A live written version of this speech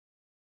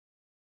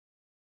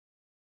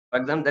For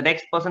example, the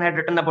next person had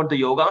written about the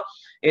yoga.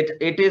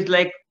 It is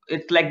like,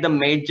 it's like the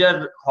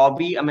major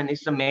hobby. I mean,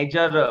 it's a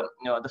major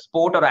the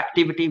sport or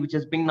activity which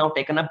is being now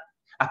taken up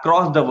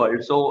across the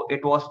world. So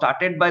it was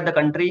started by the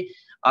country,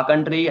 our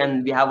country,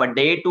 and we have a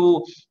day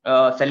to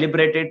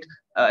celebrate it.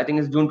 I think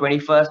it's June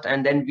 21st,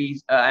 and then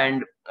we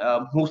and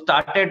who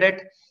started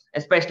it,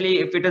 especially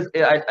if it is,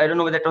 I don't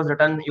know whether it was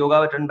written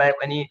yoga written by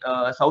any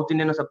South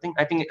Indian or something.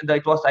 I think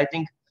it was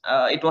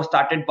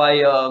started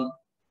by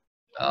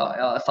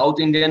South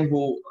Indian,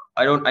 who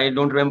I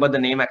don't remember the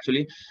name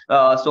actually.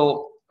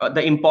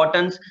 The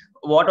importance,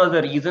 what was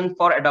the reason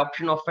for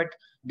adoption of it,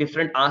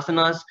 different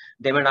asanas.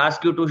 They would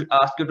ask you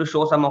to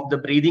show some of the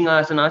breathing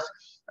asanas.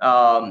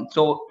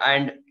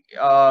 And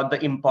the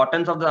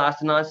importance of the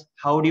asanas.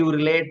 How do you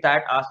relate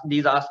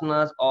these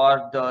asanas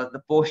or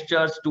the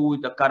postures to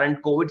the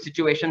current COVID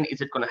situation?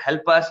 Is it going to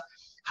help us?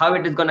 How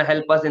it is going to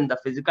help us in the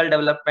physical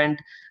development,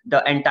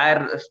 the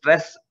entire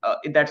stress?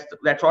 That's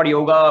what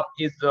yoga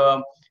is.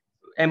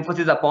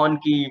 Emphasis upon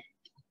key,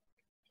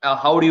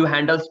 how do you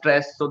handle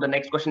stress? So the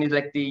next question is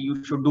like,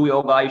 you should do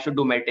yoga, you should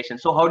do meditation.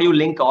 So how do you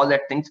link all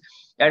that things?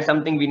 That's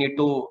something we need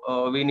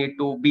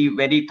to be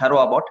very thorough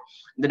about.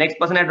 The next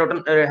person had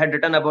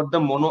written about the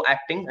mono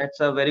acting. It's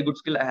a very good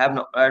skill.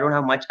 I don't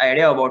have much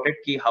idea about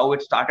it, how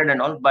it started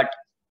and all, but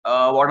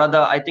what are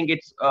the, I think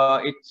it's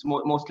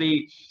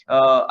mostly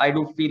I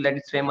do feel that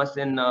it's famous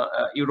in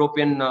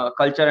European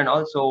culture and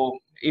all. So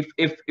if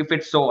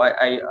it's so,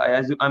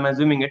 I'm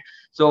assuming it.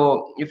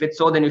 So if it's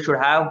so, then you should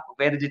have,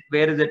 where is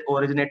it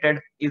originated?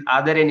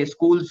 Are there any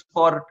schools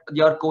for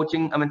your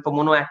coaching? I mean, for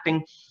mono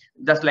acting,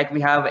 just like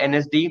we have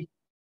NSD.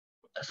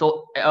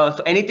 So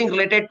anything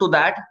related to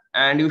that,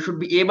 and you should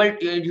be able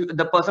to,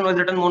 the person who has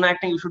written mono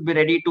acting, you should be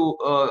ready to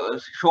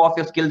show off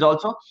your skills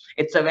also.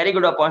 It's a very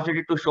good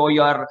opportunity to show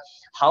your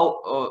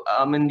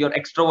your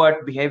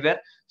extrovert behavior.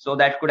 So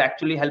that could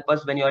actually help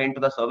us when you're into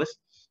the service.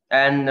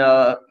 And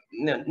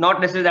not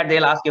necessarily that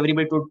they'll ask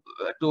everybody to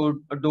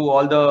do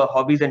all the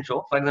hobbies and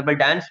show. For example,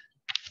 dance.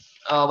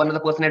 One of the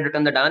person had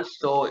written the dance,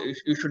 so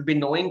you should be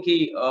knowing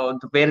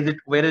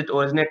where it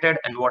originated,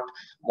 and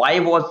why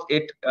was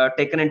it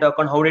taken into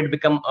account, how did it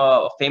become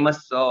a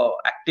famous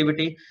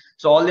activity.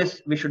 So all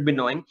this we should be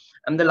knowing.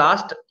 And the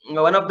last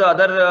one of the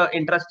other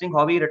interesting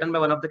hobby written by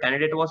one of the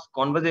candidate was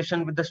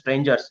conversation with the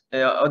strangers.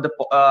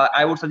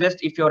 I would suggest,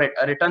 if you're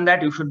written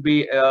that, you should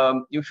be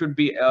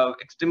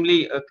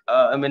extremely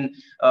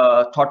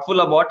thoughtful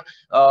about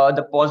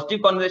the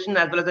positive conversation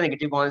as well as the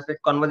negative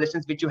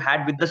conversations which you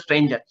had with the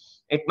stranger.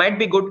 It might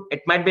be good,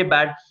 it might be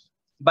bad,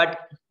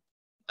 but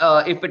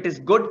if it is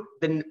good,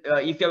 then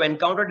if you have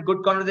encountered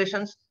good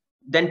conversations,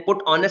 then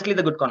put honestly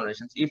the good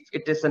conversations. If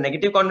it is a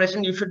negative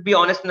conversation, you should be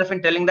honest enough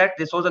in telling that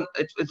this was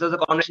a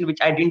conversation which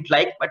I didn't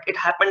like, but it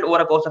happened over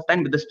a course of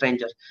time with the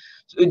stranger.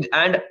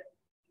 And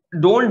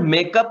don't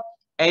make up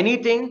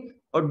anything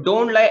or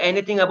don't lie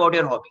anything about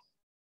your hobby.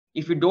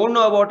 If you don't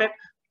know about it,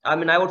 I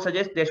mean, I would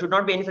suggest there should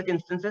not be any such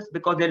instances,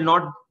 because they'll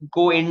not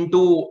go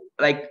into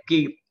like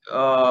to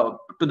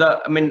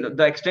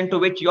the extent to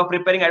which you're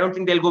preparing. I don't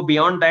think they'll go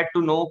beyond that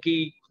to know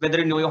whether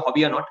you know your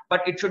hobby or not.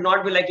 But it should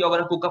not be like you're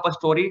going to cook up a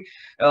story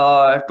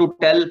to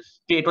tell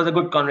it was a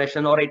good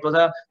conversation or it was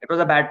a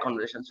bad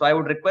conversation. So I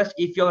would request,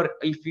 if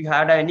you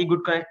had any good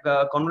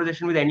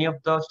conversation with any of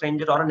the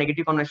strangers or a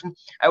negative conversation,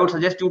 I would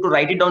suggest you to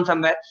write it down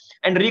somewhere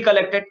and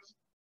recollect it.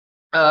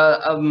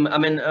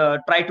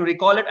 Try to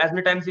recall it as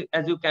many times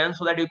as you can,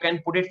 so that you can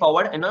put it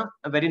forward in a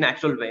very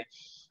natural way.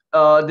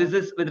 This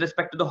is with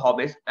respect to the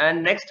hobbies.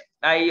 And next,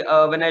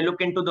 when I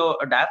look into the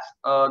DAPs,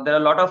 there are a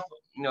lot of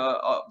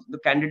the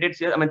candidates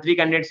here. I mean, 3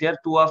 candidates here.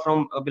 2 are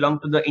from belong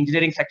to the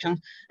engineering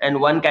section, and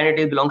 1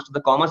 candidate belongs to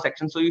the commerce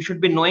section. So you should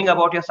be knowing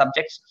about your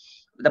subjects.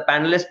 The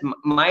panelist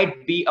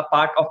might be a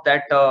part of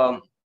that.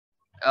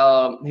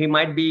 He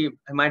might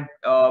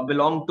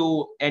belong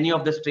to any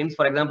of the streams.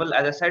 For example,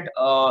 as I said,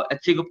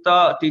 H.C.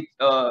 Gupta,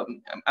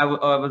 I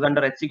was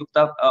under H.C.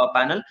 Gupta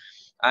panel,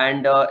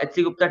 and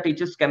H.C. Gupta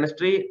teaches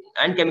chemistry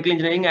and chemical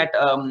engineering at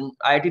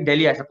IIT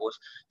Delhi, I suppose.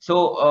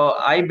 So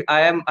I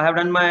have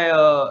done my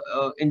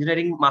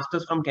engineering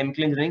masters from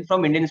chemical engineering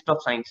from Indian Institute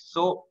of Science.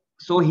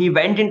 So he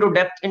went into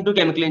depth into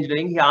chemical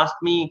engineering. He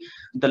asked me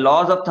the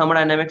laws of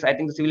thermodynamics. I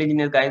think the civil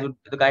engineer guy,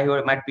 the guy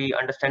who might be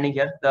understanding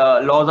here,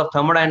 the laws of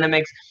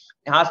thermodynamics.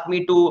 He asked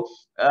me to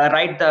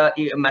write the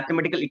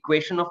mathematical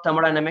equation of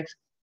thermodynamics,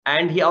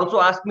 and he also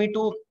asked me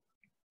to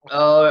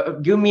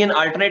give me an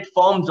alternate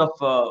forms of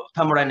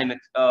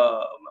thermodynamics,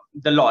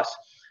 the laws.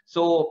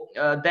 So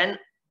then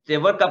there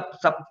were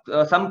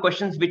some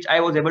questions which I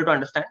was able to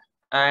understand,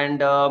 and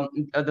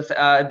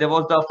there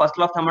was the first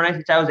law of thermodynamics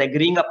which I was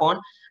agreeing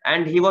upon,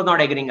 and he was not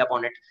agreeing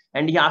upon it,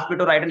 and he asked me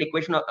to write an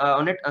equation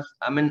on it.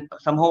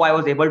 Somehow I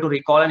was able to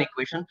recall an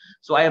equation,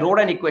 so I wrote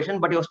an equation,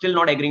 but he was still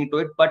not agreeing to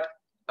it. But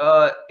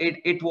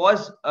it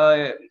was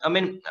I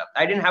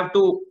didn't have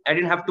to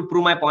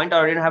prove my point,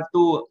 or I didn't have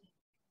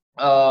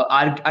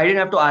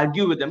to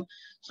argue with him.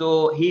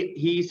 So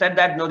he said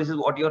that no, this is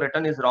what you're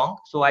written is wrong.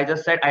 So I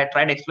just said, I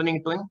tried explaining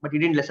it to him, but he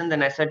didn't listen.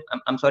 Then I said,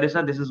 I'm sorry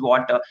sir, this is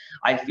what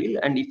I feel,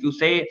 and if you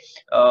say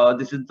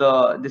this is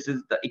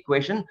the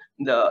equation,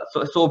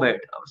 so be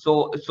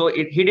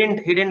it. He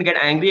didn't get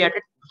angry at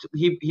it.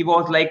 He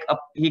was like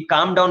he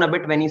calmed down a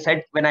bit when he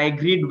said, when I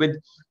agreed with,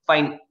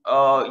 fine,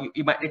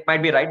 it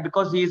might be right,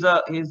 because he's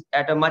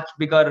at a much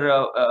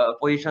bigger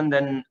position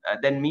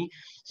than me.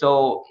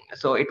 So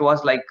it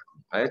was like,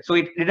 so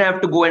it didn't have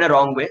to go in a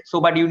wrong way.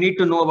 So but you need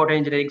to know about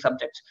engineering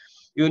subjects.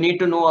 You need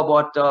to know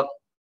about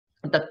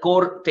the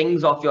core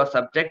things of your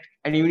subject,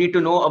 and you need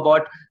to know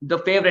about the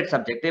favorite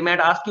subject. They might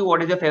ask you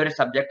what is your favorite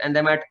subject, and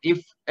they might,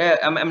 if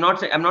I'm not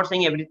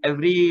saying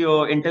every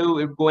interview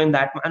will go in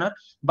that manner,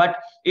 but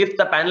if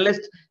the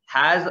panelist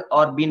has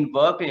or been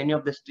worked in any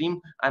of the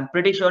stream, I'm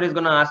pretty sure he's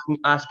going to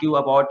ask you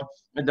about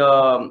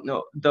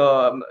the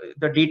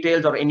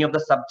details or any of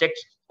the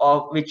subjects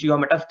of which you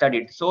might have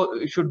studied. So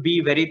you should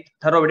be very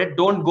thorough with it.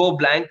 Don't go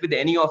blank with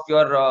any of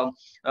your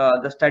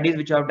the studies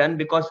which you have done,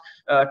 because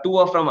two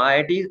are from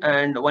IIT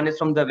and one is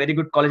from the very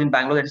good college in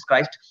Bangalore, that is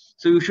Christ.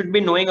 So you should be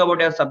knowing about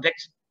your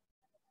subjects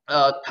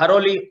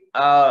thoroughly.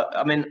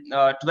 I mean,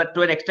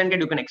 to an extent that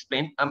you can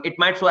explain. It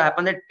might so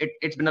happen that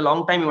it's been a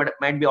long time, you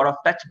might be out of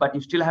touch, but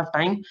you still have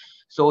time.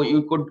 So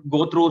you could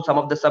go through some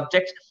of the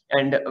subjects,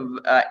 and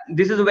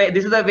this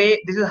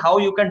is how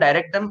you can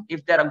direct them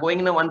if they are going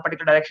in a one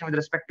particular direction with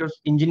respect to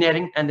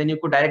engineering, and then you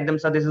could direct them.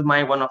 So this is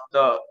my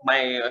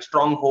my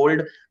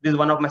stronghold. This is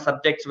one of my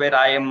subjects where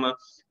I am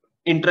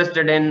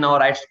interested in,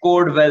 or I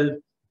scored well.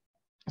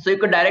 So you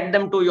could direct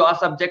them to your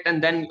subject,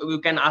 and then you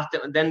can ask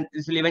them. Then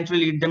this will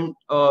eventually lead them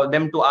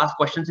to ask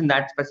questions in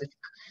that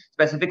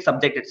specific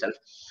subject itself.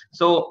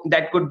 So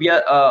that could be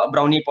a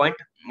brownie point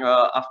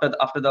after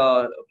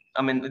the,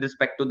 I mean, with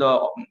respect to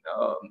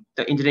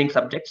the engineering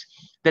subjects.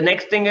 The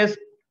next thing is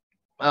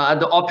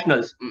the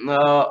optionals.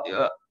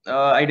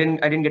 I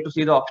didn't get to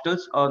see the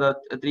optionals or the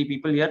three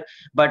people here,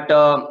 but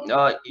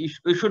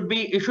you should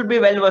be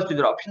well versed with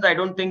your options. I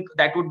don't think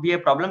that would be a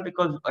problem,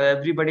 because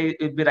everybody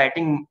would be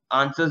writing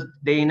answers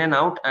day in and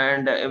out,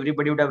 and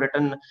everybody would have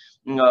written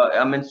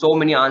I mean, so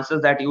many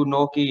answers that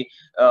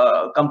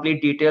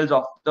complete details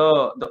of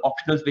the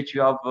optionals which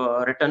you have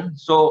written.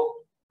 So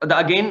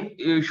again,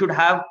 you should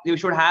have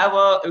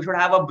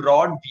a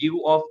broad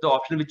view of the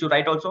option which you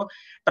write. Also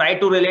try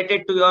to relate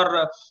it to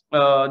your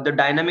the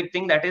dynamic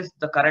thing, that is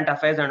the current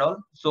affairs and all.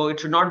 So it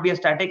should not be a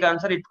static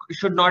answer, it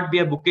should not be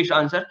a bookish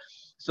answer.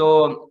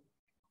 So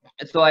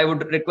I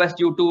would request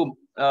you to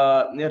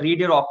read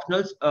your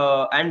optionals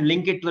and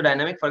link it to the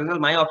dynamic. For example,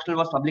 my optional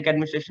was public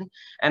administration,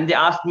 and they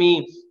asked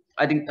me,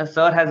 I think a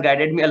sir has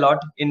guided me a lot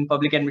in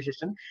public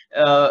administration.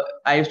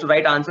 I used to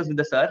write answers with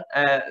the sir.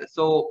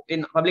 So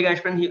in public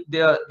administration,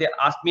 they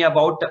asked me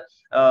about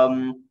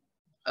the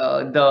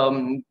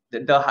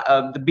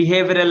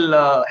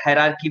behavioral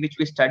hierarchy which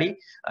we study.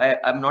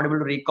 I'm not able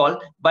to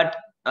recall, but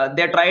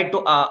they tried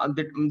to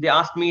they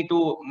asked me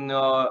to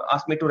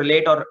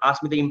relate or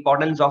ask me the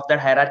importance of that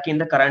hierarchy in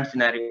the current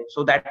scenario.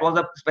 So that was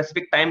a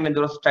specific time when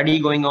there was study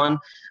going on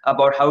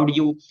about how do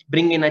you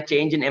bring in a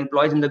change in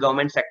employees in the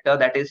government sector.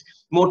 That is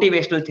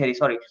motivational theory.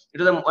 Sorry,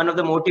 it was one of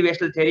the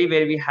motivational theory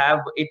where we have,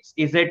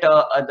 is it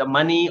the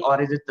money,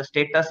 or is it the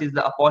status, is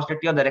the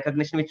opportunity or the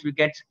recognition which we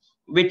get,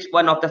 which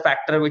one of the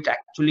factor which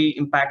actually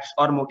impacts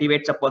or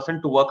motivates a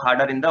person to work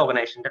harder in the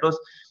organization. That was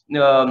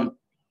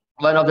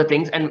one of the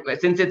things. And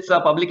since it's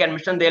a public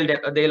admission,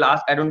 they'll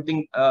ask, I don't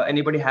think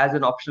anybody has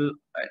an optional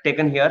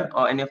taken here,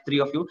 or any of three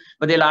of you,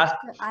 but they'll ask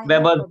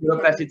Weber's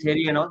bureaucracy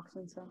theory and all.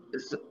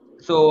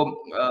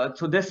 So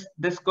this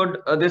could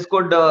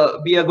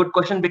be a good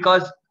question,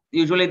 because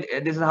usually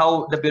this is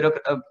how the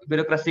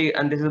bureaucracy,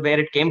 and this is where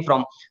it came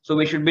from. So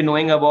we should be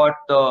knowing about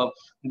the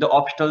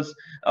optionals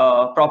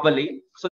properly. So